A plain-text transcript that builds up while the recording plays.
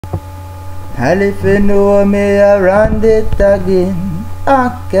And if you know me, I run it again.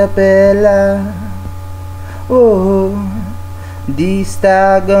 Ah-Ka-Pell-A. Oh,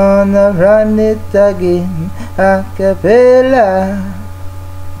 DiStar gonna run it again. Ah-Ka-Pell-A.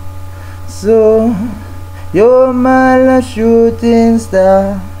 So, you're my shooting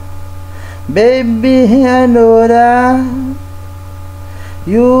star. Baby, I know that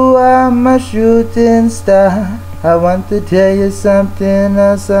you are my shooting star. I want to tell you something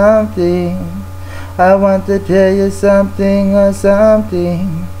or something. I want to tell you something or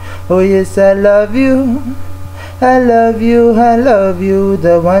something. Oh yes, I love you. I love you, I love you.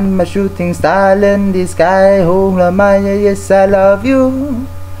 The one, my shooting star in the sky. Oh my, yes, I love you.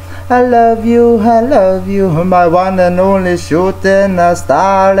 I love you, I love you, my one and only shooting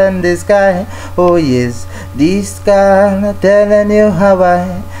star in the sky. Oh yes, DiStar telling you how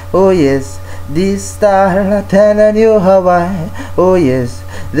I. Oh yes, DiStar telling you how I. Oh yes,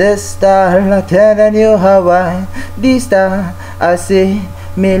 this star telling you how I. DiStar, I say,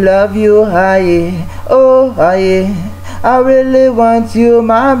 me love you, aye. Oh aye, I really want you,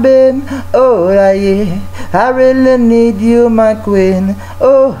 my babe. Oh aye, I really need you, my queen.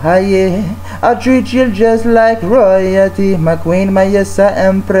 Oh aye, I treat you just like royalty, my queen, my yes,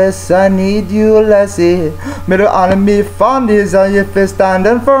 empress. I need you, lassie. Me the enemy found is if you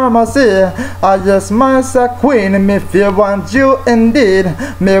standing firm, I say, I just must a queen. Me feel want you indeed.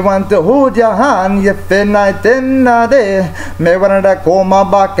 Me want to hold your hand, you feel night in a day. Me want to come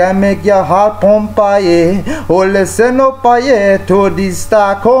back and make your heart pump, aye. Oh listen up, aye, to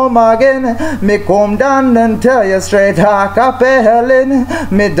DiStar come again. Me come down and tell you straight, Ah-Ka-Pell-A.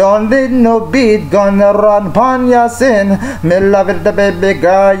 Me don't need no beat, gonna run pon your sin. Me love it, the baby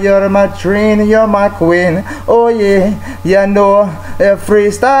girl, you're my train, you're my queen. Oh yeah, you know,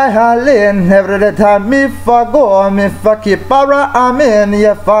 freestyling every time me for go, me for keep para I'm in.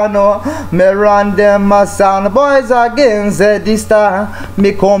 If I know, me run them my sound boys again. Say DiStar,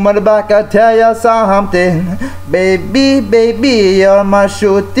 me come back and tell you something. Baby, baby, you're my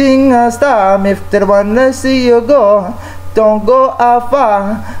shooting star. If they wanna see you go, don't go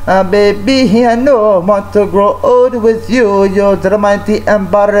far, baby, I know, want to grow old with you. You're the mighty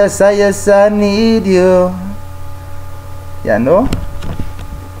embarrass, yes, I need you. You know?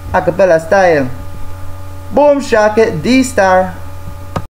 A-Ka-Pell-A style. Boom, shack it, DiStar.